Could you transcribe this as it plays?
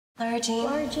Lara Jean.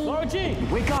 Lara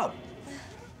Jean! Wake up!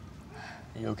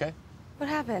 Are you okay? What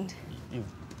happened? You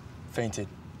fainted.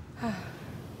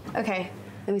 Okay,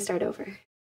 let me start over.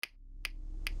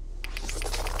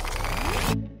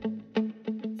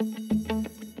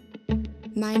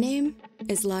 My name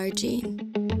is Lara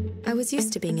Jean. I was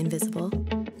used to being invisible.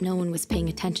 No one was paying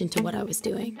attention to what I was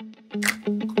doing.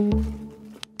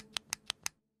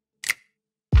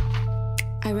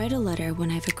 I write a letter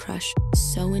when I have a crush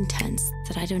so intense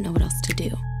that I don't know what else to do.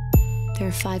 There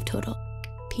are 5 total.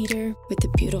 Peter with the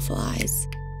beautiful eyes,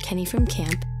 Kenny from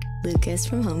camp, Lucas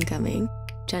from homecoming,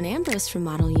 John Ambrose from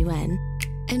Model UN,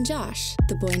 and Josh,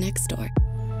 the boy next door.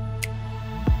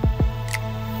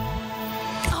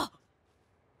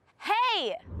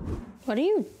 Hey! What are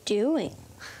you doing?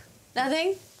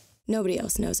 Nothing? Nobody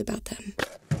else knows about them.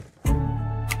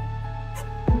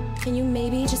 Can you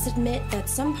maybe just admit that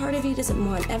some part of you doesn't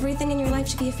want everything in your life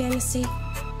to be a fantasy?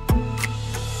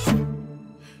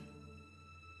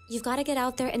 You've got to get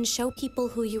out there and show people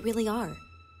who you really are.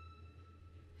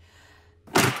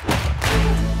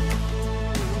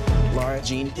 Lara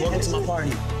Jean, welcome to my party.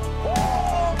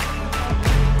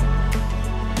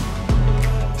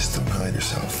 Just don't hide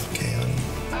yourself, okay, honey?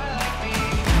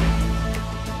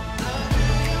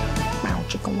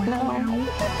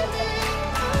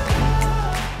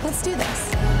 Let's do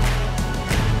this.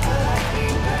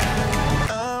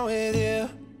 I'm with you.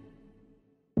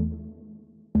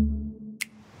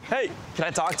 Hey, can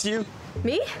I talk to you?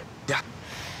 Me? Yeah.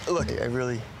 Look,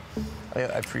 I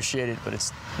appreciate it, but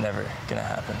it's never gonna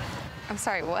happen. I'm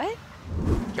sorry, what?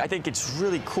 I think it's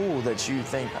really cool that you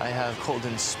think I have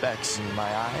golden specks in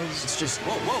my eyes. It's just,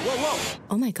 whoa.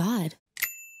 Oh my God.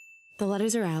 The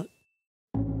letters are out.